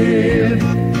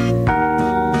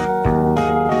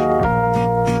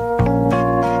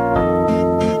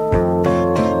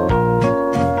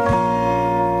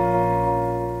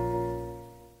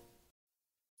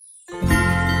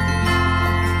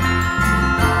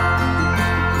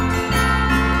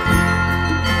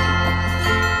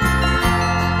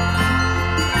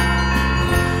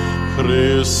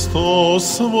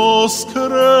 Христос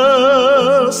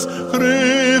воскрес,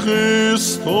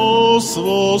 Христос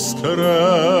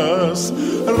воскрес,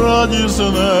 радість з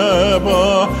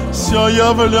неба ся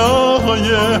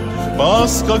являє,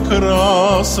 Пасха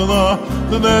красна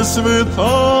днес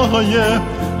вітає,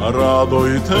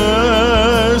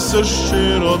 радуйтеся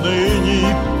щиро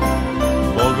нині,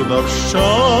 Бог дав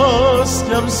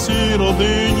щастя всій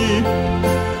родині,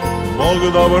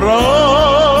 Бог дав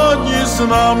радість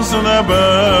нам з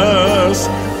небес,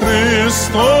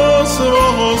 Христос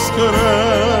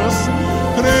воскрес,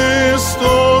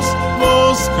 Христос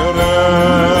воскрес,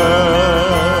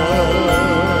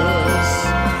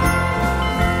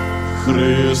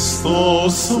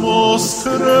 Христос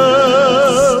воскрес,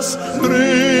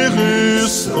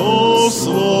 Христос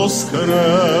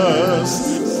воскрес,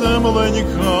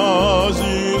 земленька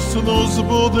зі сну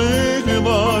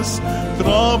збудилась,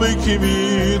 трави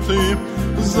квіти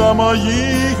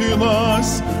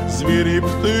замаїлась, звірі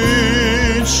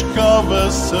птичка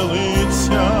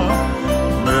веселиться,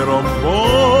 миром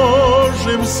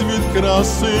Божим світ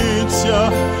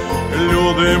краситься,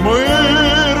 люди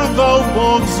мир дав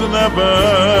Бог з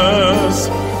небес,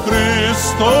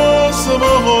 Христос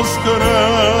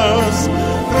воскрес,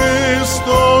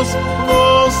 Христос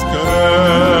воскрес,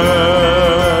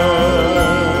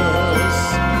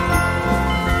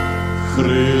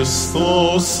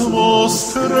 Христос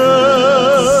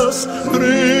воскрес,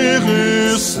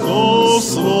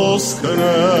 Христос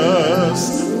воскрес,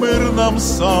 мир нам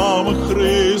сам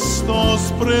Христос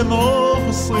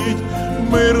приносить,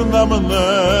 мир нам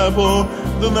небо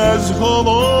днес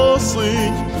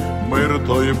голосить, мир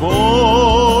той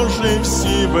Божий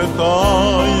всі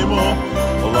вітаємо,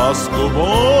 ласку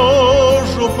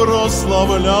Божу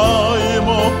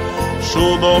прославляємо,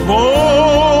 чудо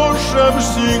Боже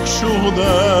всіх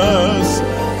чудес,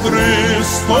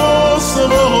 Христос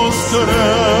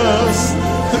воскрес,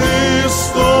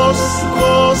 Христос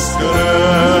воскрес,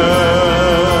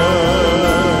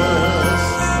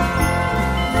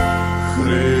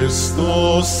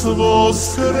 Христос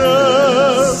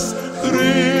воскрес,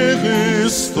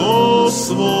 Христос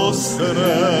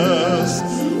воскрес,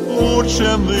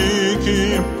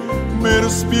 ученики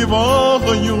мир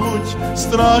співають,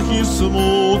 страх і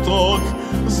смуток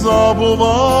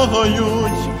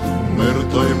забувають, мир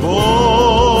той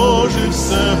Божий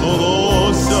все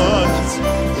голосять,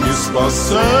 і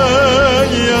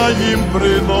спасення їм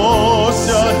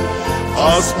приносять,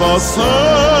 а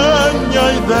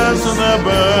спасення йде з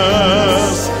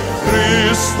небес,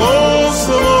 Христос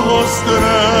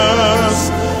воскрес,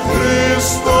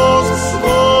 Христос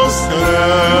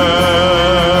воскрес.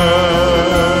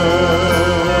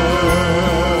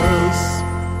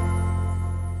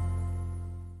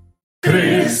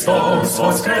 Христос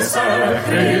воскресе,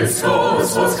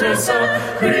 Христос воскресе,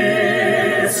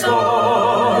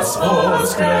 Христос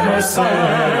воскресе,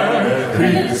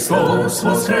 Христос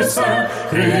воскресе,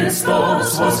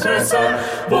 Христос воскресе,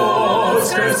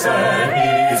 воскресе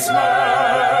із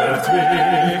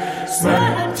мертвих,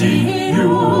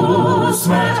 смертію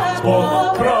смерть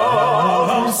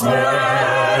поправ,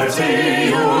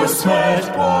 смертію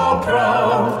смерть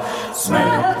поправ,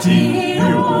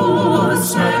 смертію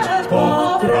смерть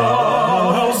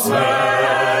поправ,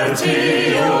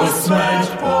 смертію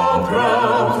смерть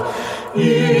поправ.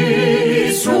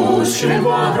 Ісус ще в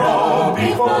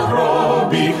гробі,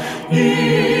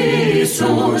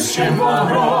 Ісус ще в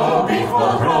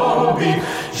гробі,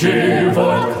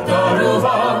 живот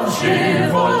дарував,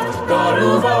 живот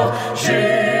дарував, живот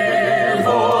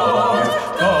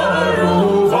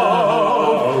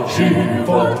дарував,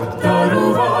 живот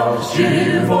дарував,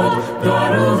 живот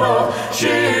дарував,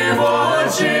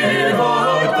 живот,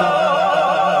 живот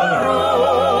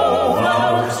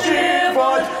дарував,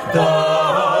 живот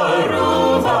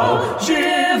дарував,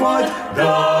 живот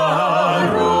дарував.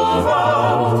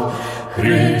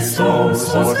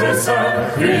 Христос воскресе,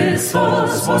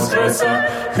 Христос воскресе,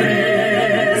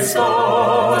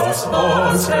 Христос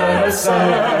воскресе,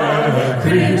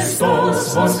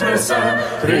 Христос воскресе,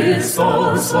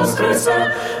 Христос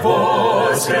воскресе,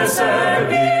 воскресе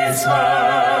із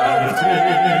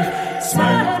мертвих,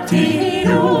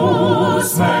 смертію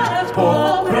смерть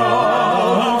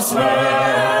поправ,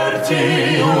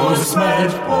 смертію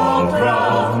смерть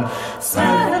поправ,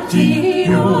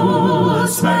 смертію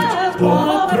смерть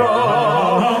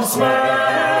поправ,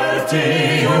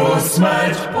 смертію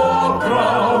смерть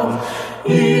поправ.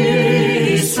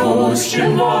 Ісус ще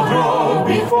в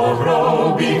гробі,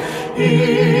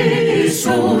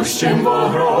 Ісус ще в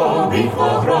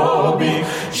гробі,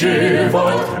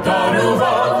 живот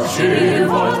дарував,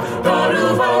 живот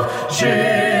дарував,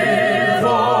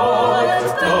 живот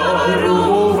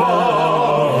дарував,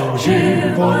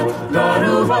 Живот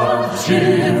дарував,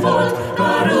 живот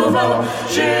дарував,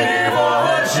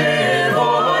 живот,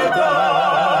 живот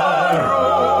дарував,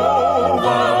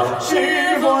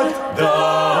 живот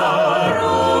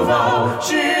дарував,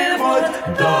 живот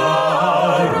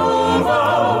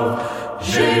дарував,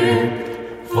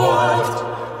 живот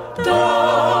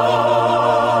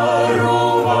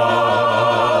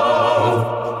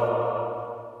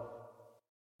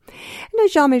На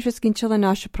жаль, ми вже скінчили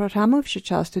нашу програму, вже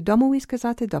час додому і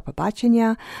сказати до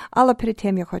побачення, але перед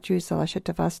тим я хочу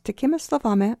залишити вас такими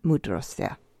словами мудрості.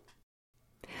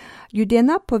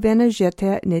 Людина повинна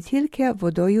жити не тільки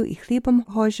водою і хлібом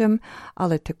Божим,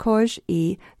 але також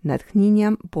і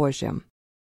натхненням Божим.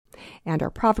 And our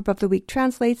proverb of the week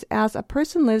translates as a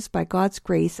person lives by God's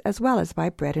grace as well as by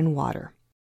bread and water.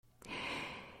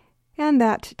 And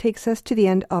that takes us to the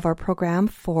end of our program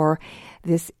for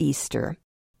this Easter.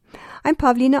 I'm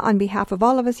Pavlina on behalf of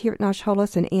all of us here at Nash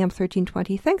Holos and AM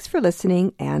 1320. Thanks for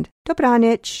listening and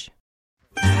Dobranic.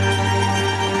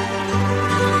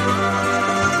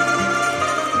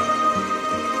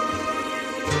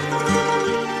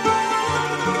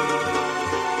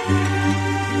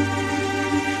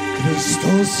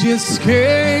 Христос є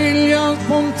скеля,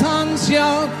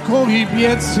 фонтанця,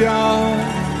 коліб'ється,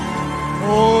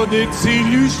 оди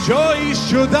цілю, що і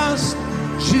що дасть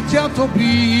життя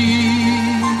тобі.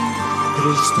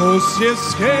 Христос є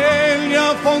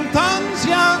скеля,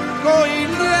 фонтанця,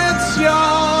 коліб'ється,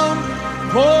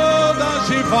 вода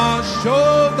жива,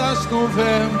 що дасть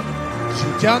нове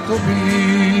життя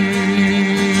тобі.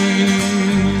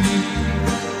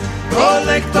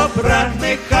 Коли хто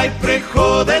прагне, хай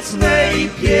приходить з неї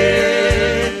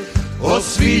п'є,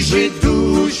 освіжить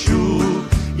душу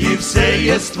і все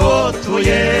єство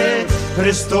твоє.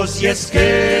 Христос є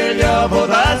скеля,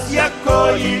 вода, з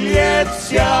якої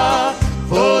лється,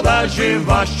 вода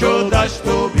жива, що дасть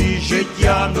тобі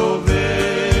життя нове.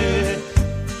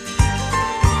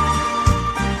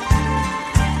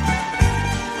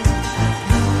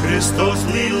 Христос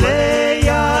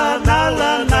лілея на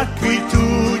ланах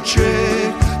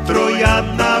квітучих,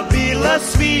 троянда біла,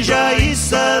 свіжа і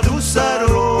саду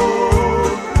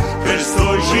сарок.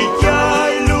 Христос життя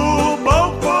й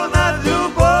любов понад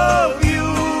любов'ю,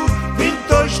 Він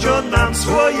той, що нам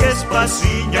своє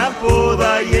спасіння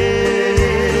подає.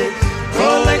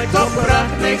 Коли хто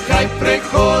прагне, хай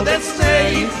приходить з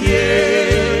неї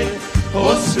п'є,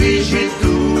 освіжить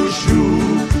душу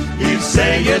і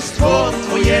все єство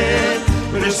твоє.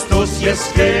 Христос є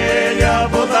скеля,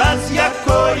 вода, з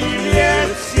якої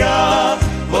лється,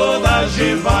 вода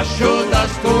жива, що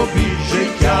дасть тобі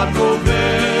життя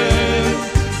нове.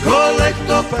 Коли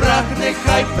хто прагне,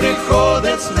 хай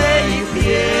приходить з неї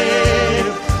п'є,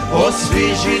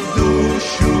 освіжить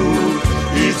душу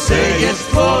і все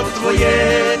єство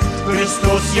твоє.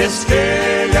 Христос є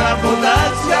скеля, вода,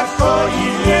 з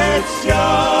якої лється,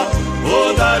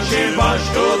 вода жива,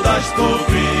 що дасть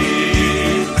тобі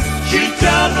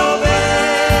життя нове.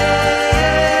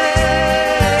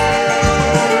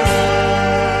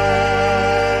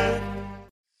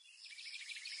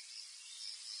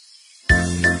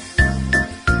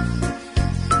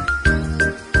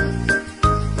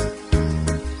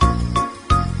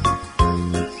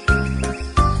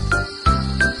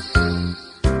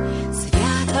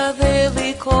 Свята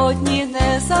великодні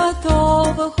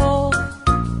незадовго,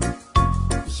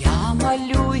 я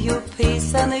малюю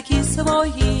писанки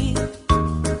свої,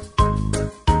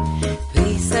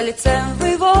 писальцем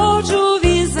виводжу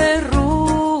візерунки,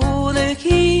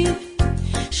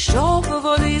 щоб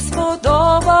вони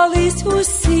сподобались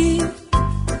усі.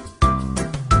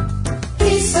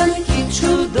 Писанки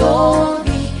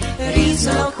чудові,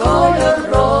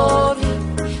 різнокольорові,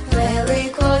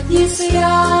 великодні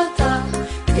свята,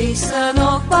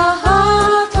 писанок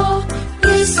багато,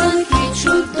 писанки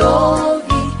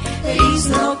чудові,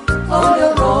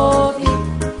 різнокольорові,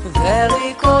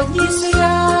 великодні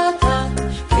свята,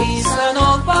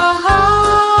 писанок багато.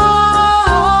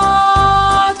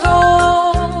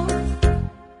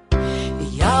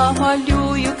 Я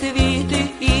малюю квіти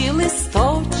і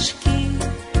листочки,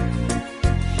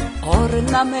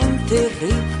 орнаменти,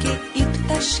 рибки і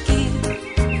пташки.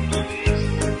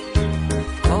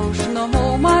 В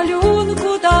кожному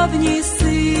малюнку давній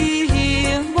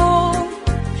символ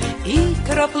і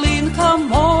краплинка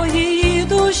моєї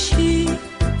душі.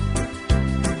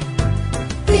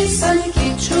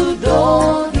 Писанки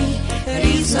чудові,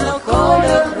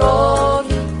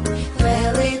 різнокольорові,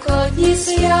 великодні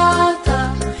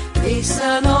свята,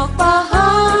 писанок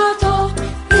багато,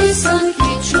 писанки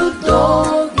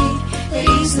чудові,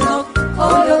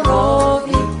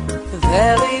 різнокольорові,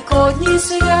 великодні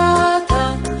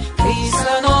свята,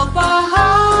 писанок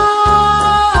багато.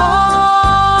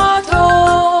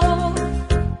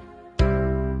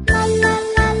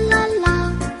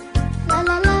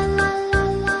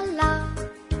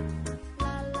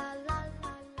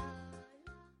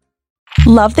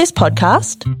 love this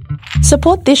podcast?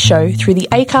 Support this show through the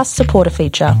Acast supporter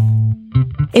feature.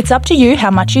 It's up to you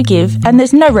how much you give, and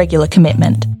there's no regular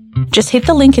commitment. Just hit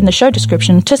the link in the show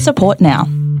description to support now.